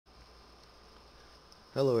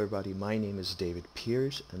Hello everybody, my name is David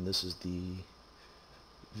Pierce and this is the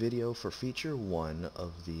video for feature 1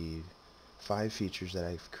 of the 5 features that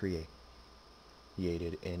I've created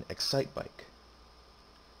in Excitebike.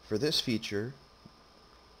 For this feature,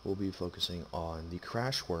 we'll be focusing on the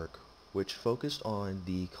crash work, which focused on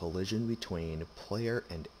the collision between player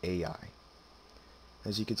and AI.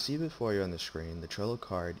 As you can see before you on the screen, the Trello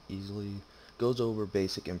card easily goes over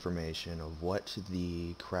basic information of what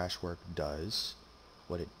the crash work does,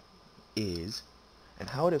 what it is, and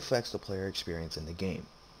how it affects the player experience in the game.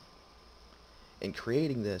 In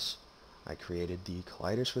creating this, I created the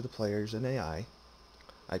colliders for the players and AI.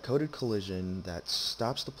 I coded collision that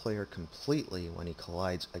stops the player completely when he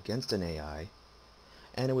collides against an AI,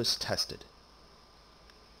 and it was tested.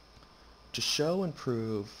 To show and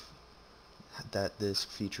prove that this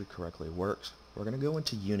feature correctly works, we're going to go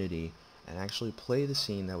into Unity and actually play the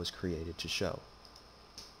scene that was created to show.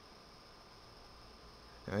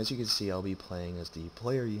 Now, as you can see, I'll be playing as the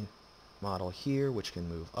player model here, which can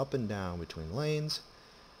move up and down between lanes,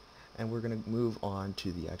 and we're going to move on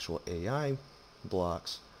to the actual AI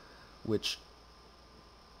blocks, which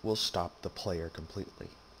will stop the player completely.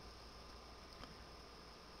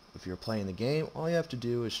 If you're playing the game, all you have to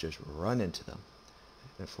do is just run into them.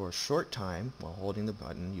 And for a short time, while holding the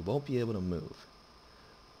button, you won't be able to move,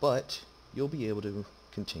 but you'll be able to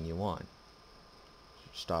continue on.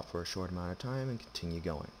 Stop for a short amount of time and continue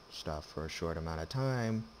going. Stop for a short amount of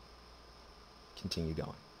time, continue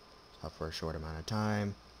going. Stop for a short amount of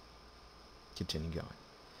time, continue going.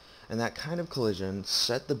 And that kind of collision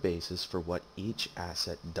set the basis for what each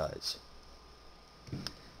asset does.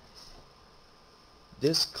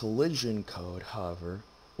 This collision code, however,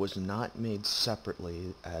 was not made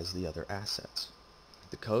separately as the other assets.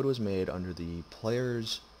 The code was made under the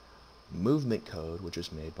player's movement code, which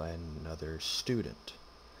is made by another student.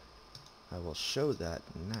 I will show that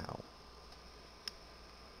now.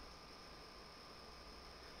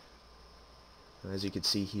 As you can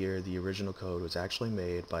see here, the original code was actually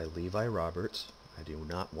made by Levi Roberts. I do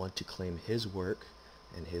not want to claim his work,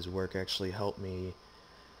 and his work actually helped me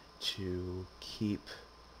to keep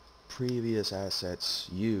previous assets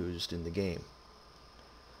used in the game.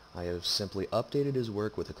 I have simply updated his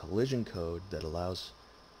work with a collision code that allows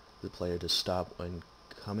the player to stop when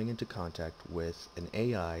coming into contact with an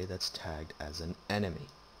AI that's tagged as an enemy.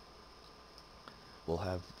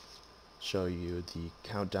 We'll show you the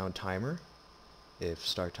countdown timer. If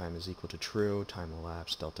start time is equal to true, time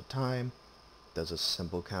elapsed delta time. Does a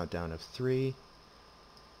simple countdown of 3.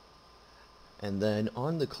 And then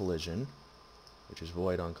on the collision, which is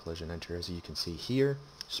void on collision enter, as you can see here,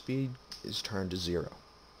 speed is turned to 0.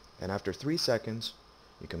 And after 3 seconds,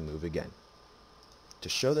 you can move again. To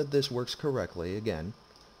show that this works correctly, again,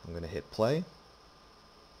 I'm going to hit play. I'm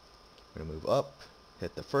going to move up,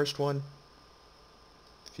 hit the first one.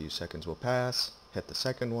 A few seconds will pass, hit the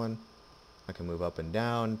second one. I can move up and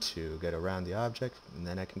down to get around the object, and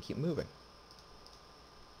then I can keep moving.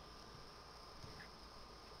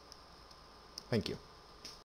 Thank you.